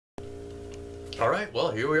Alright, well,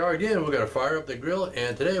 here we are again. We're going to fire up the grill,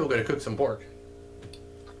 and today we're going to cook some pork.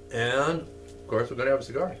 And, of course, we're going to have a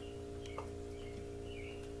cigar.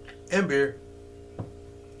 And beer.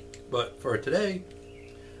 But for today,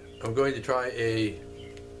 I'm going to try a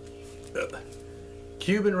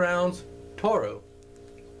Cuban Rounds Toro.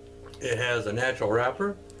 It has a natural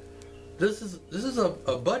wrapper. This is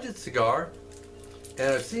a budget cigar,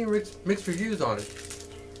 and I've seen mixed reviews on it.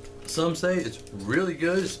 Some say it's really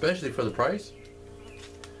good, especially for the price.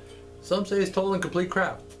 Some say it's total and complete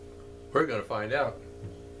crap. We're going to find out.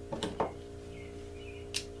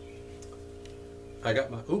 I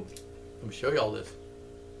got my, let me show you all this.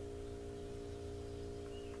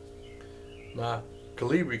 My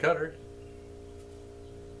Calibri cutter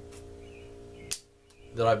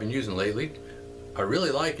that I've been using lately. I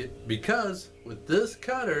really like it because with this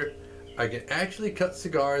cutter I can actually cut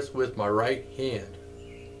cigars with my right hand.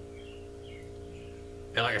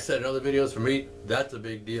 And like I said in other videos, for me, that's a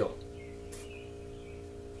big deal.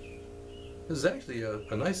 This is actually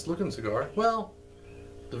a nice looking cigar. Well,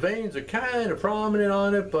 the veins are kind of prominent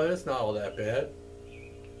on it, but it's not all that bad.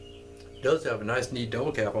 It does have a nice neat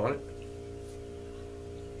double cap on it.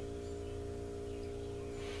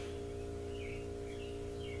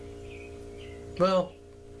 Well,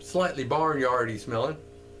 slightly barnyardy smelling,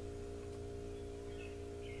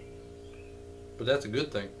 but that's a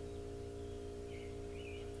good thing.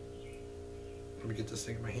 Let me get this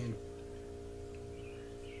thing in my hand.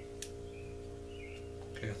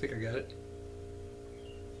 Okay, I think I got it.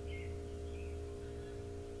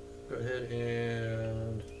 Go ahead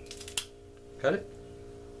and cut it.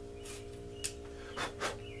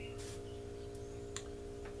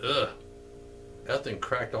 Ugh, that thing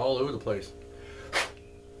cracked all over the place.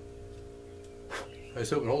 I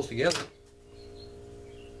just hope it holds together.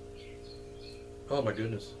 Oh my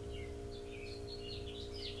goodness.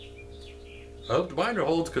 I hope the binder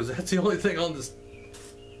holds, because that's the only thing on this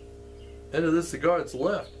end of this cigar that's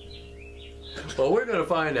left. Well, we're going to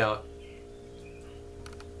find out.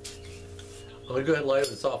 I'm going to go ahead and light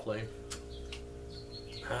it in soft flame.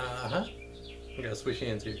 We got to switch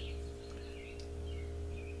hands here.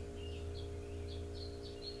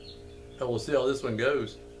 And we'll see how this one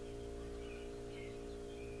goes.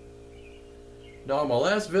 Now, in my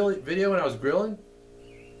last video when I was grilling,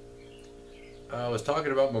 I was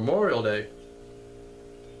talking about Memorial Day.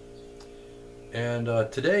 And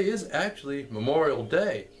today is actually Memorial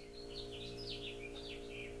Day.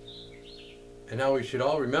 And now we should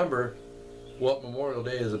all remember what Memorial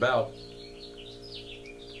Day is about.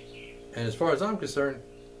 And as far as I'm concerned,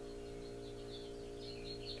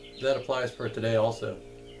 that applies for today also.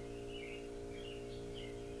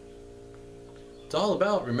 It's all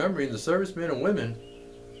about remembering the servicemen and women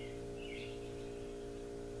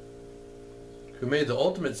who made the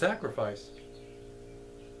ultimate sacrifice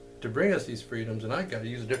to bring us these freedoms, and I gotta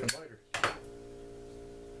use a different lighter.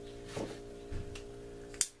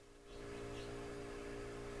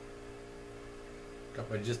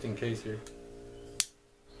 Got my just in case here.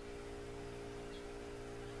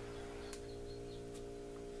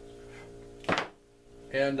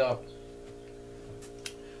 And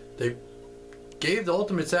they gave the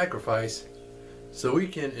ultimate sacrifice so we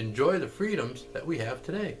can enjoy the freedoms that we have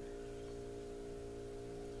today.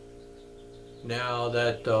 Now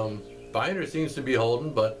that binder seems to be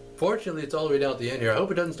holding, but fortunately it's all the way down at the end here. I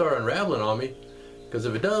hope it doesn't start unraveling on me, because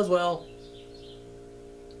if it does, well,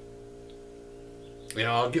 you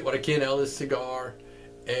know, I'll get what I can out of this cigar,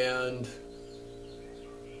 and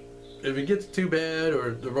if it gets too bad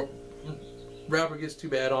or the wrapper gets too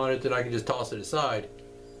bad on it, then I can just toss it aside.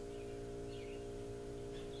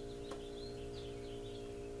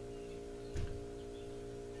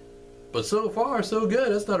 But so far, so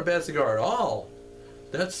good. That's not a bad cigar at all.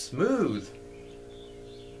 That's smooth.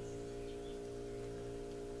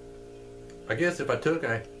 I guess if I took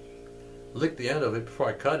and I licked the end of it before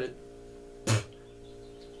I cut it,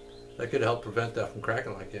 that could help prevent that from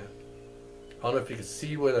cracking like that. I don't know if you can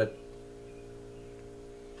see where that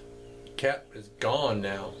cap is gone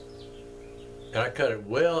now. And I cut it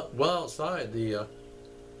well outside the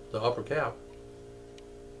upper cap.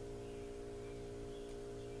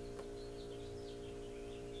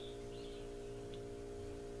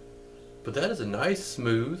 But that is a nice,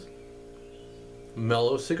 smooth,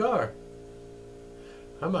 mellow cigar.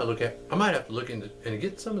 I might have to look into and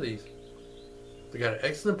get some of these. They got an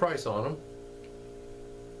excellent price on them.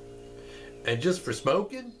 And just for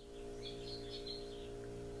smoking,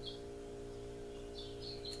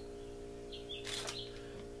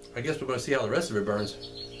 I guess we're going to see how the rest of it burns.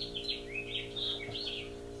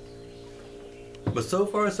 But so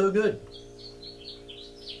far, so good.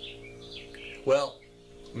 Well,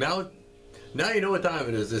 now you know what time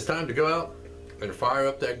it is. It's time to go out and fire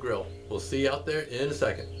up that grill. We'll see you out there in a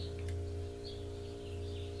second.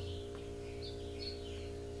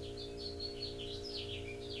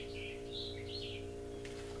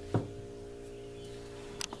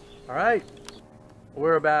 All right,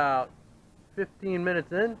 we're about 15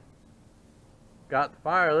 minutes in. Got the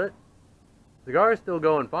fire lit. Cigar's still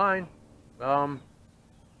going fine. Burn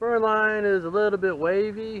line is a little bit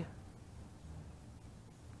wavy.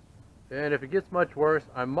 And if it gets much worse,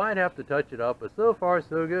 I might have to touch it up, but so far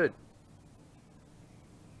so good.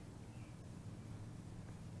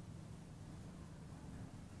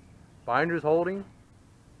 Binder's holding,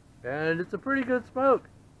 and it's a pretty good smoke.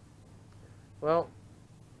 Well,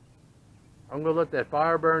 I'm going to let that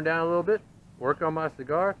fire burn down a little bit, work on my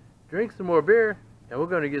cigar, drink some more beer, and we're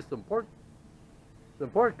going to get some pork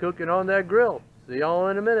cooking on that grill. See y'all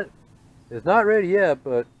in a minute. It's not ready yet,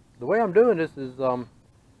 but the way I'm doing this is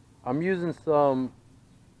I'm using some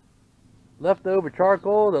leftover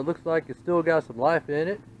charcoal that looks like it's still got some life in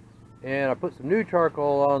it, and I put some new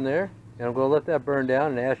charcoal on there, and I'm going to let that burn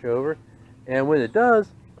down and ash over. And when it does,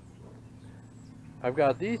 I've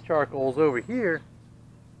got these charcoals over here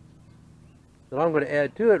that I'm going to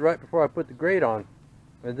add to it right before I put the grate on,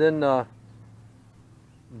 and then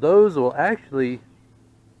those will actually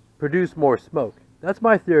produce more smoke. That's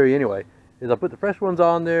my theory anyway, is I put the fresh ones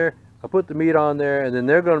on there, I put the meat on there, and then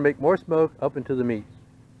they're going to make more smoke up into the meat.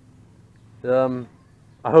 I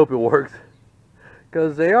hope it works,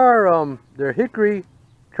 because they're hickory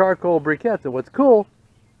charcoal briquettes, and what's cool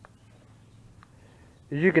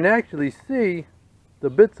is you can actually see the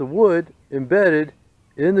bits of wood embedded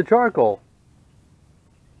in the charcoal.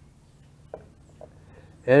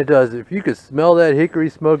 And it does, if you could smell that hickory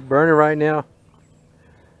smoke burning right now,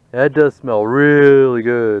 that does smell really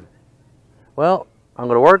good. Well, I'm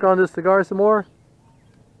going to work on this cigar some more,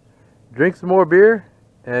 drink some more beer,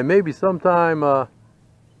 and maybe sometime a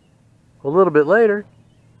little bit later,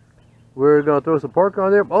 we're going to throw some pork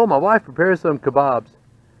on there. Oh, my wife prepared some kabobs.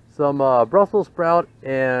 Some Brussels sprout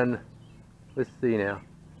and, let's see now.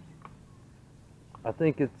 I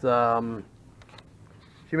think it's,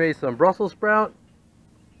 she made some Brussels sprout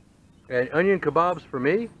and onion kabobs for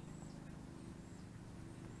me.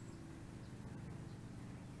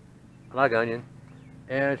 I like onion.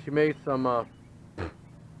 And she made some,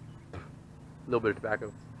 little bit of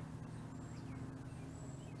tobacco.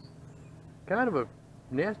 Kind of a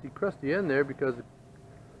nasty crusty end there because it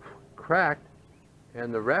cracked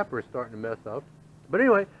and the wrapper is starting to mess up. But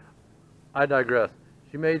anyway, I digress.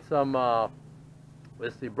 She made some,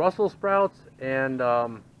 let's see, Brussels sprouts and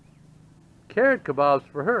carrot kabobs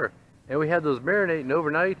for her. And we had those marinating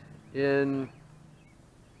overnight in,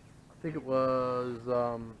 I think it was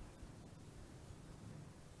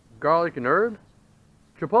garlic and herb,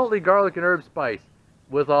 chipotle garlic and herb spice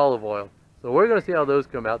with olive oil. So we're going to see how those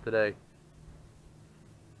come out today.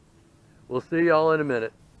 We'll see y'all in a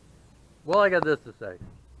minute. Well, I got this to say.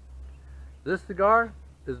 This cigar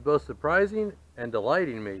is both surprising and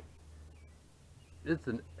delighting me. It's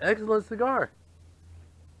an excellent cigar.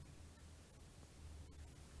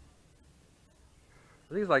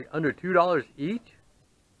 I think it's like under $2 each.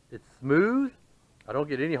 It's smooth. I don't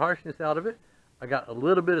get any harshness out of it. I got a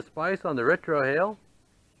little bit of spice on the retrohale.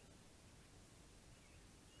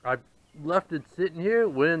 I left it sitting here,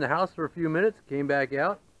 went in the house for a few minutes, came back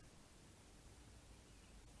out.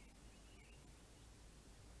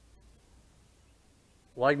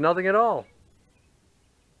 Like nothing at all.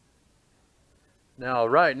 Now,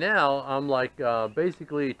 right now, I'm like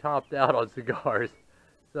basically topped out on cigars.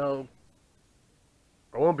 So,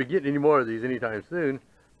 I won't be getting any more of these anytime soon.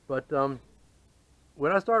 But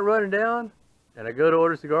when I start running down and I go to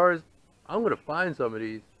order cigars, I'm going to find some of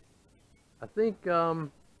these. I think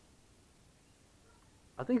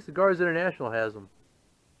Cigars International has them.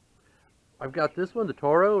 I've got this one, the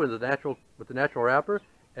Toro, with the natural wrapper,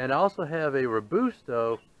 and I also have a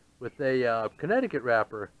Robusto with a Connecticut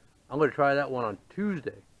wrapper. I'm going to try that one on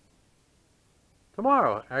Tuesday.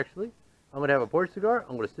 Tomorrow, actually. I'm going to have a porch cigar.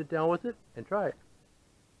 I'm going to sit down with it and try it.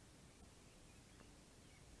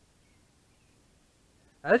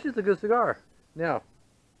 That's just a good cigar. Now,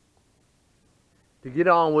 to get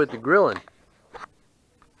on with the grilling,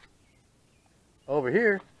 over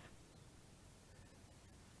here,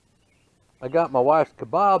 I got my wife's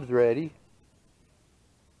kabobs ready.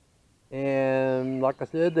 And like I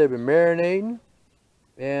said, they've been marinating.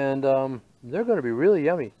 And they're going to be really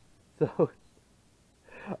yummy. So,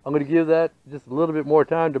 I'm going to give that just a little bit more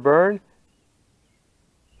time to burn.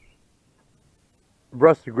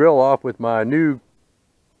 Brush the grill off with my new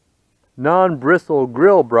non-bristle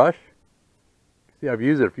grill brush. See, I've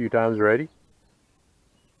used it a few times already.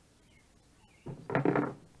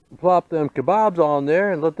 Plop them kebabs on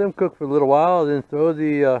there and let them cook for a little while, then throw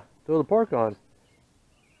the pork on.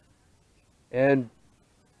 And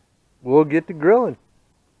we'll get to grilling.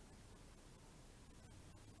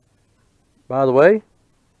 By the way,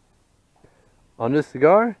 on this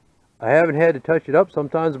cigar, I haven't had to touch it up.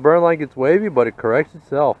 Sometimes the burn light gets wavy, but it corrects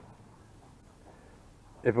itself.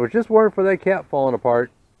 If it was just weren't for that cap falling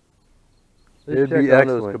apart, it'd be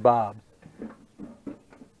excellent. Those kebabs.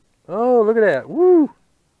 Oh, look at that. Woo!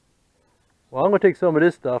 Well, I'm going to take some of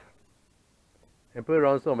this stuff and put it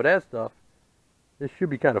on some of that stuff. This should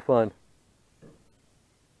be kind of fun.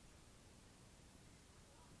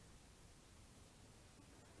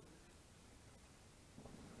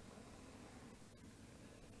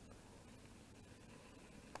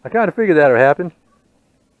 I kind of figured that would happen.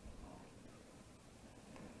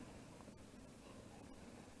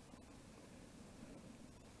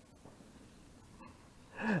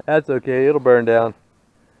 That's okay, it'll burn down.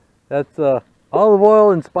 That's olive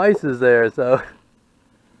oil and spices there, so.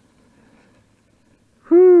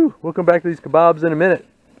 Whew, we'll come back to these kebabs in a minute.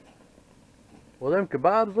 Well, them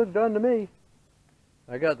kebabs look done to me.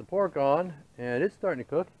 I got the pork on, and it's starting to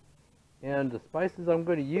cook. And the spices I'm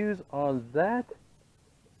going to use on that,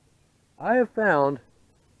 I have found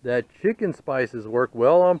that chicken spices work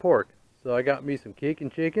well on pork. So I got me some kicking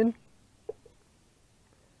chicken,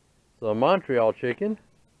 some Montreal chicken,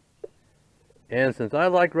 and since I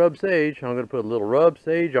like rub sage, I'm going to put a little rub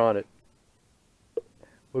sage on it.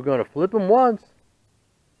 We're going to flip them once,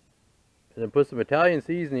 and then put some Italian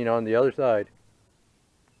seasoning on the other side.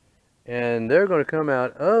 And they're going to come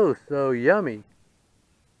out oh so yummy.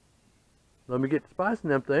 Let me get to spicing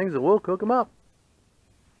them things and we'll cook them up.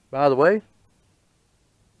 By the way,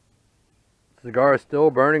 the cigar is still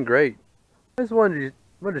burning great. I just wanted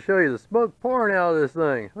to show you the smoke pouring out of this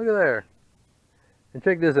thing. Look at there. And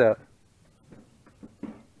check this out.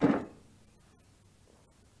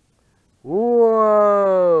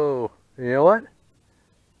 Whoa! You know what?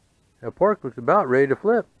 That pork looks about ready to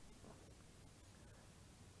flip.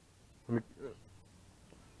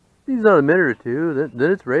 These another minute or two,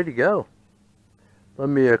 then it's ready to go. Let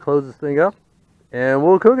me close this thing up, and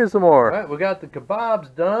we'll cook it some more. All right, we got the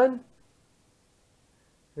kebabs done.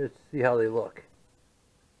 Let's see how they look.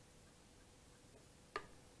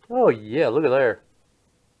 Oh yeah, look at there.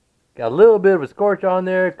 Got a little bit of a scorch on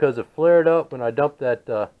there because it flared up when I dumped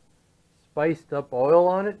that spiced up oil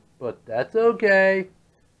on it, but that's okay.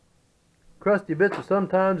 Crusty bits are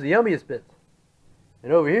sometimes the yummiest bits.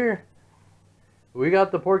 And over here, we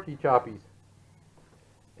got the porky choppies.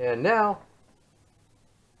 And now,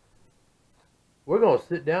 we're going to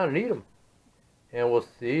sit down and eat them. And we'll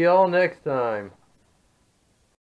see y'all next time.